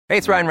Hey,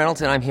 it's Ryan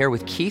Reynolds, and I'm here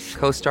with Keith,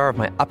 co-star of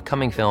my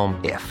upcoming film,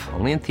 If,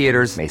 only in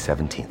theaters May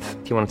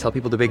 17th. Do you want to tell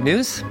people the big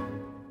news?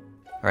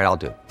 All right, I'll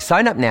do it.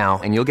 Sign up now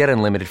and you'll get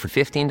unlimited for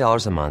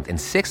 $15 a month and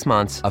 6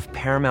 months of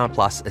Paramount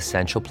Plus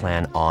Essential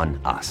Plan on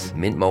us.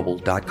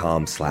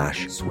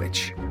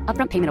 MintMobile.com/switch.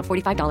 Upfront payment of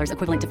 $45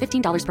 equivalent to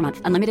 $15 per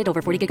month. Unlimited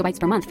over 40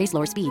 gigabytes per month. Face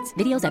lower speeds.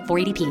 Videos at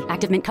 480p.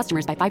 Active Mint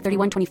customers by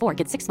 531.24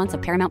 get 6 months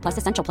of Paramount Plus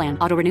Essential Plan.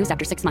 Auto renews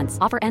after 6 months.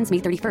 Offer ends May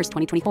 31st,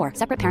 2024.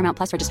 Separate Paramount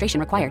Plus registration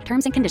required.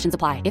 Terms and conditions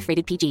apply if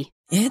rated PG.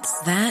 It's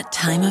that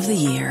time of the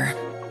year.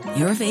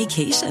 Your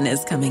vacation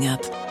is coming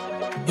up.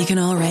 You can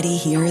already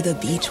hear the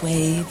beach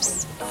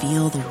waves,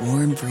 feel the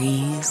warm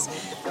breeze,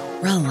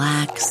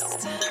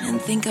 relax,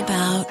 and think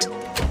about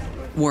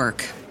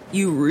work.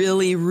 You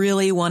really,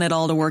 really want it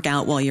all to work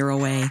out while you're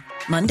away.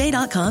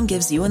 Monday.com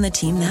gives you and the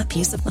team that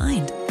peace of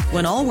mind.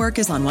 When all work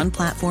is on one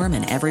platform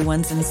and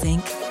everyone's in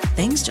sync,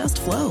 things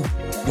just flow.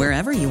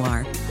 Wherever you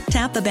are,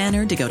 tap the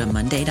banner to go to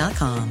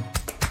Monday.com.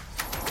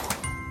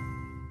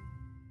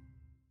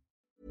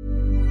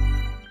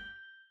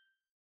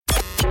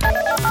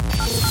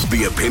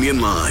 The Opinion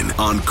Line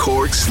on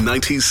Cork's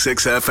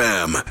 96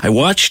 FM. I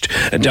watched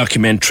a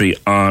documentary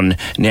on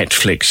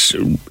Netflix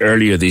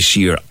earlier this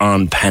year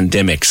on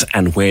pandemics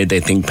and where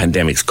they think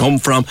pandemics come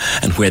from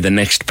and where the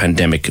next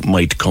pandemic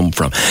might come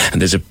from.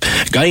 And there's a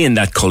guy in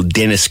that called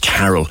Dennis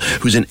Carroll,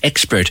 who's an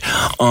expert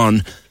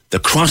on the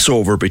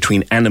crossover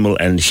between animal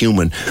and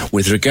human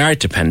with regard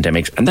to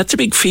pandemics. And that's a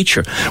big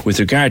feature with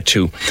regard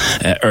to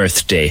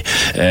Earth Day.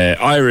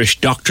 Irish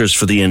Doctors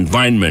for the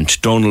Environment,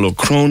 Donal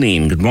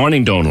O'Croneen. Good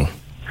morning, Donal.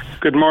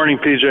 Good morning,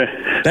 PJ.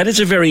 That is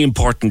a very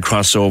important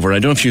crossover. I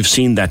don't know if you've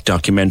seen that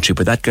documentary,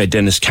 but that guy,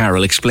 Dennis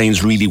Carroll,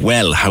 explains really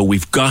well how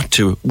we've got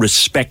to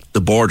respect the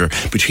border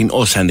between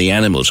us and the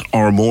animals,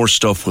 or more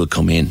stuff will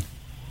come in.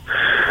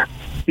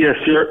 Yes,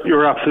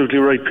 you're absolutely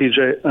right,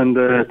 PJ, and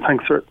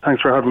thanks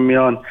for having me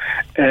on.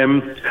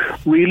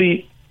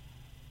 Really,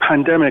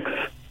 pandemics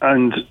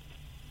and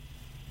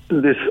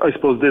this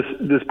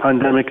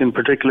pandemic in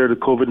particular, the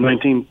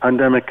COVID-19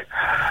 pandemic,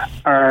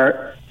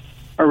 are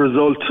a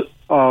result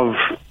of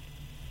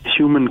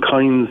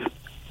humankind's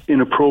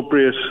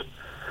inappropriate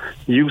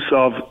use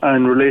of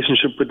and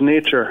relationship with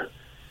nature.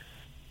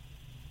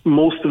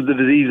 Most of the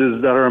diseases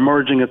that are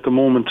emerging at the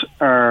moment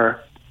are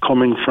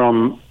coming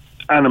from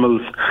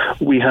animals.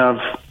 We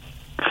have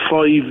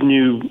 5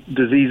 new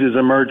diseases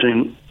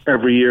emerging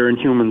every year in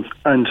humans,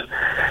 and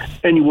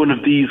any one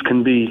of these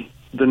can be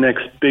the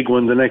next big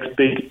one, the next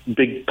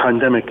big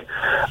pandemic.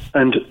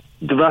 And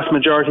the vast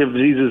majority of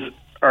diseases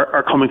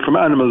are coming from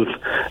animals.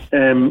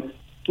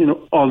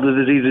 All the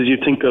diseases you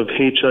think of,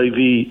 HIV,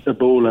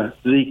 Ebola,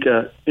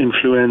 Zika,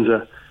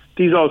 influenza,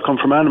 these all come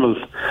from animals.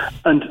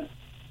 And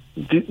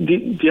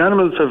the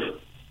animals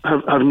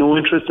have no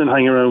interest in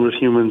hanging around with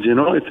humans.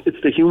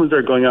 It's the humans that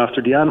are going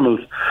after the animals.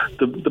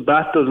 The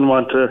bat doesn't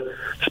want to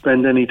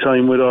spend any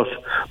time with us,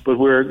 but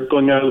we're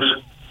going out,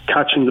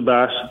 catching the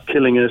bat,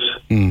 killing it,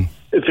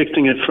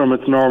 evicting it from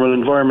its normal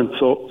environment.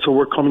 So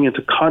we're coming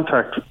into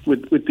contact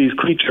with these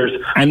creatures.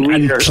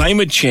 And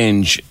climate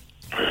change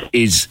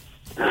is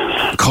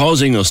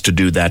causing us to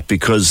do that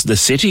because the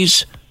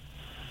cities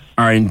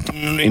are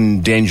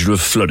in danger of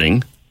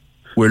flooding.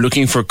 We're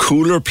looking for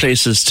cooler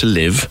places to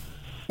live.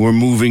 We're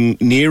moving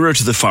nearer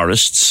to the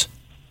forests,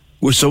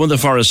 where some of the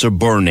forests are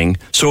burning.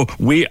 So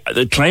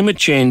the climate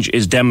change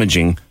is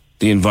damaging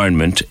the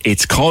environment.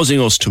 It's causing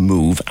us to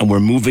move, and we're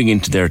moving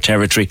into their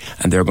territory,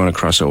 and they're going to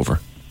cross over.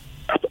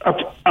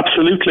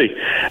 Absolutely.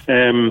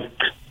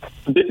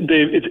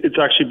 It's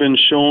actually been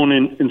shown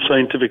in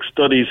scientific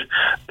studies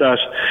that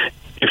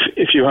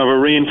if you have a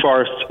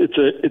rainforest,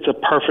 it's a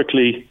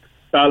perfectly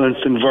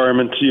balanced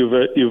environment. You've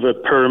a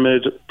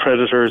pyramid,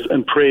 predators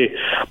and prey.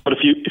 But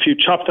if you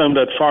chop down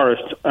that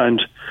forest and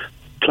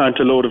plant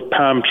a load of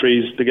palm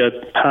trees to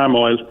get palm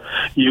oil,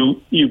 you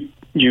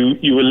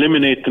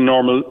eliminate the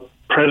normal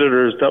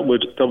predators that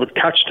would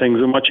catch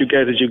things, and what you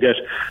get is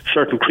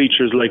certain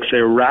creatures like, say,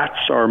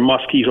 rats or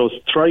mosquitoes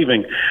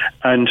thriving,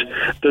 and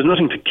there's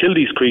nothing to kill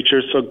these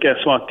creatures. So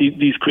guess what?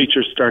 These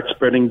creatures start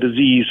spreading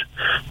disease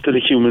to the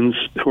humans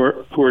who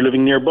are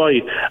living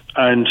nearby,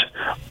 and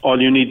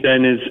all you need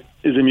then is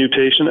a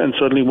mutation, and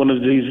suddenly one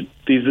of these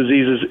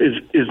diseases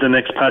is the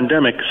next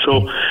pandemic.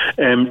 So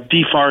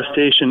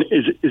deforestation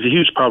is a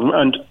huge problem,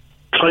 and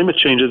climate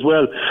change as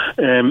well.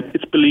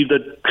 It's believed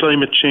that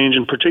climate change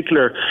in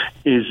particular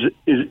is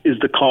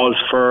the cause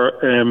for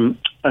an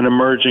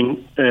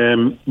emerging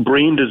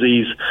brain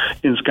disease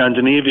in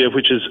Scandinavia,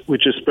 which is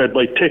spread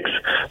by ticks.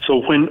 So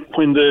when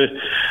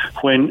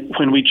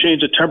we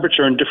change the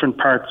temperature in different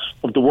parts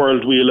of the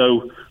world, we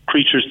allow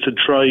creatures to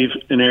thrive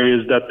in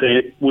areas that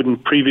they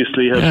wouldn't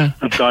previously have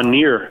gone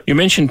near. You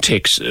mentioned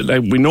ticks.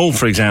 Like we know,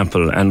 for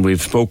example, and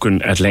we've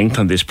spoken at length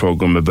on this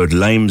programme about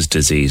Lyme's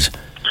disease.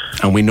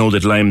 And we know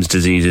that Lyme's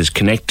disease is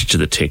connected to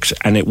the ticks,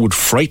 and it would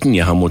frighten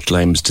you how much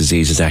Lyme's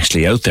disease is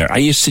actually out there. Are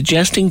you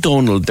suggesting,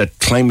 Donal, that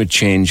climate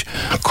change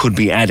could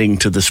be adding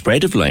to the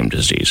spread of Lyme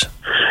disease?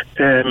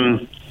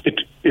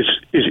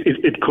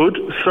 It could.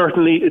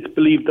 Certainly, it's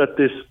believed that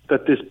this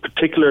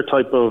particular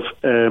type of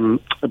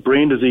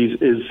brain disease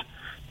is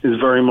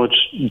very much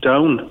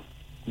down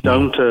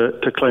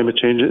to climate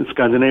change in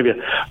Scandinavia.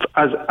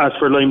 As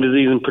for Lyme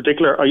disease in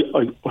particular, I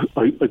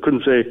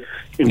couldn't say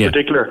in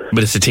particular.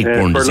 But it's a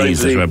tick-borne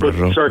disease.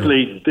 But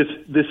certainly,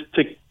 this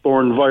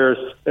tick-borne virus,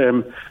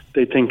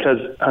 they think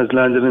has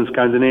landed in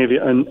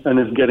Scandinavia and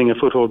is getting a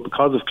foothold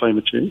because of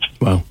climate change.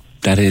 Wow,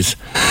 that is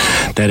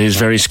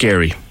very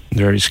scary.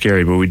 Very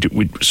scary.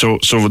 But so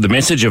the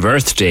message of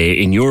Earth Day,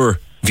 in your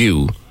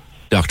view,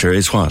 Doctor,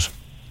 is what?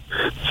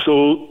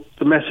 So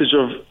the message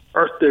of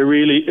Earth Day,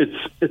 really, it's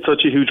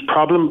such a huge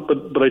problem,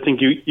 but I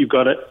think you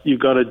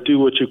gotta do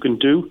what you can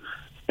do.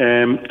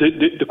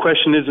 The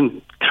question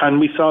isn't can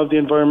we solve the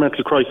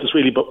environmental crisis,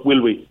 really, but will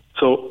we?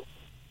 So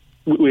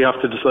we have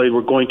to decide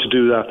we're going to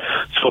do that.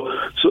 So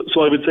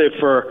I would say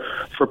for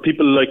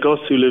people like us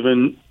who live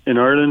in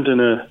Ireland, in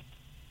a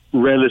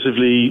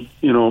relatively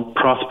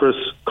prosperous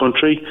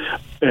country,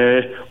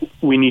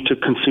 we need to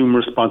consume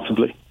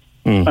responsibly.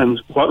 And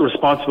what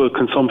responsible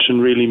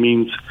consumption really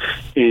means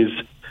is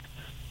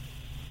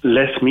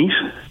less meat,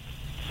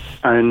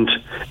 and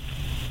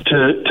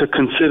to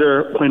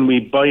consider when we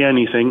buy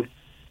anything,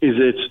 is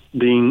it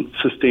being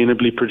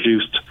sustainably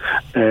produced?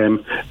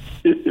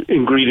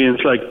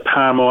 Ingredients like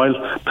palm oil.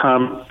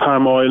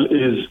 Palm oil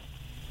is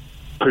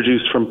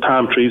produced from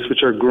palm trees,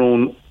 which are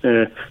grown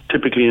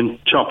typically in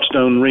chopped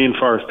down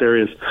rainforest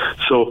areas.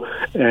 So,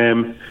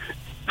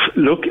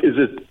 look,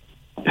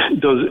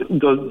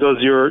 does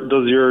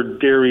your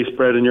dairy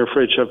spread in your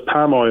fridge have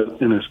palm oil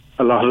in it?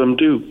 A lot of them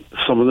do.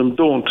 Some of them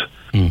don't.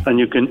 And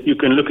you can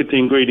look at the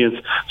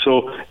ingredients.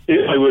 So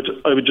I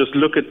would just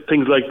look at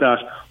things like that.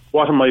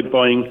 What am I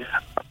buying?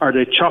 Are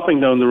they chopping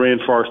down the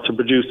rainforest to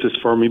produce this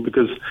for me?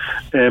 Because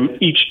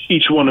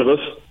each one of us,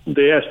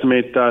 they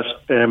estimate that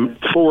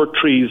 4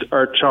 trees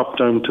are chopped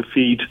down to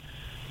feed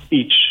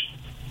each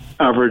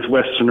average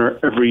Westerner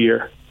every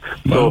year.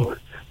 Wow.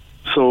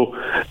 So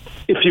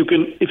if you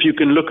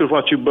can look at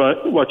what you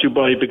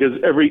buy, because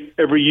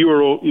every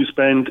euro you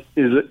spend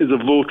is a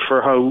vote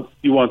for how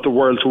you want the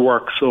world to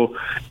work. So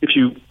if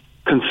you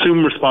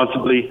consume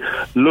responsibly,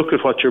 look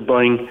at what you're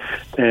buying,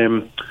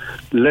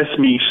 less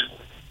meat,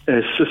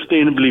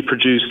 sustainably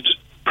produced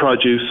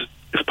produce,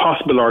 if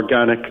possible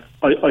organic.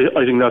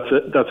 I think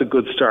that's a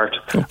good start.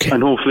 Okay.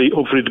 And hopefully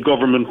the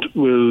government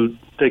will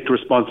take the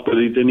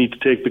responsibility they need to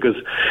take, because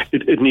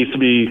it needs to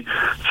be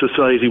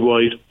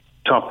society-wide,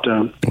 top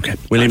down. Okay,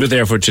 we'll leave it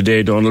there for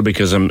today, Donald,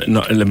 because I'm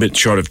not a bit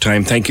short of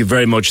time. Thank you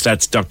very much.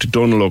 That's Dr.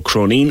 Donald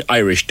O'Croneen,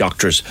 Irish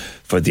Doctors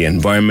for the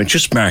Environment,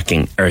 just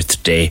marking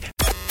Earth Day.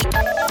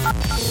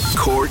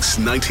 Cork's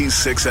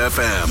 96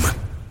 FM.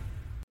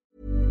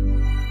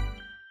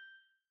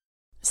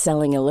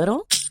 Selling a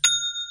little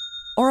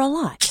or a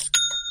lot?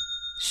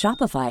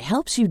 Shopify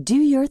helps you do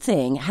your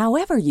thing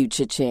however you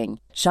cha-ching.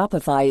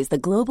 Shopify is the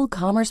global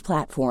commerce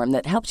platform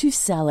that helps you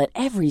sell at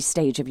every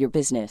stage of your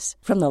business.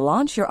 From the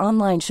launch your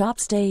online shop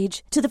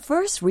stage to the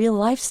first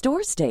real-life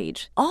store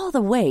stage, all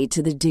the way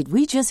to the did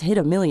we just hit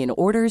a million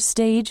orders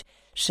stage.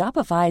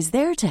 Shopify is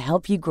there to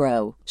help you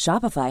grow.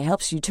 Shopify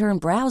helps you turn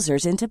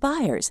browsers into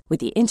buyers with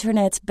the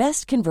internet's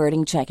best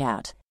converting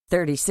checkout.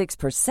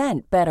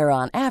 36% better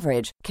on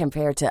average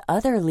compared to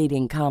other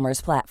leading commerce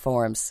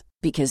platforms.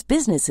 Because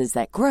businesses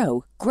that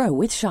grow, grow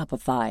with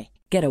Shopify.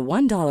 Get a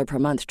 $1 per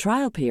month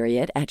trial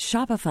period at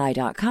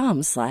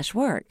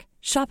shopify.com/work.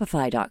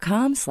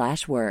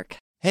 Shopify.com/work.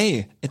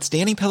 Hey, it's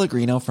Danny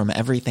Pellegrino from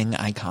Everything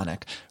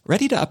Iconic.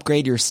 Ready to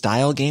upgrade your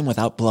style game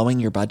without blowing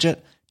your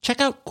budget?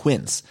 Check out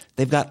Quince.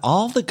 They've got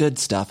all the good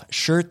stuff,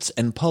 shirts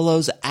and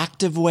polos,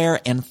 activewear,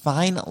 and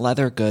fine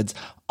leather goods,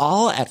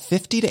 all at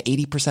 50 to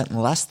 80%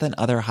 less than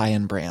other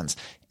high-end brands.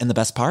 And the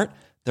best part?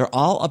 They're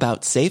all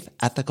about safe,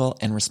 ethical,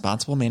 and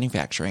responsible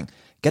manufacturing.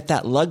 Get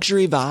that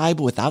luxury vibe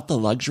without the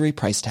luxury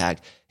price tag.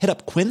 Hit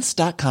up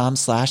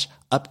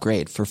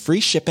quince.com/upgrade for free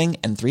shipping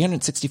and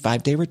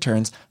 365-day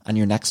returns on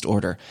your next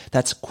order.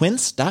 That's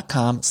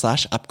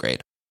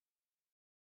quince.com/upgrade.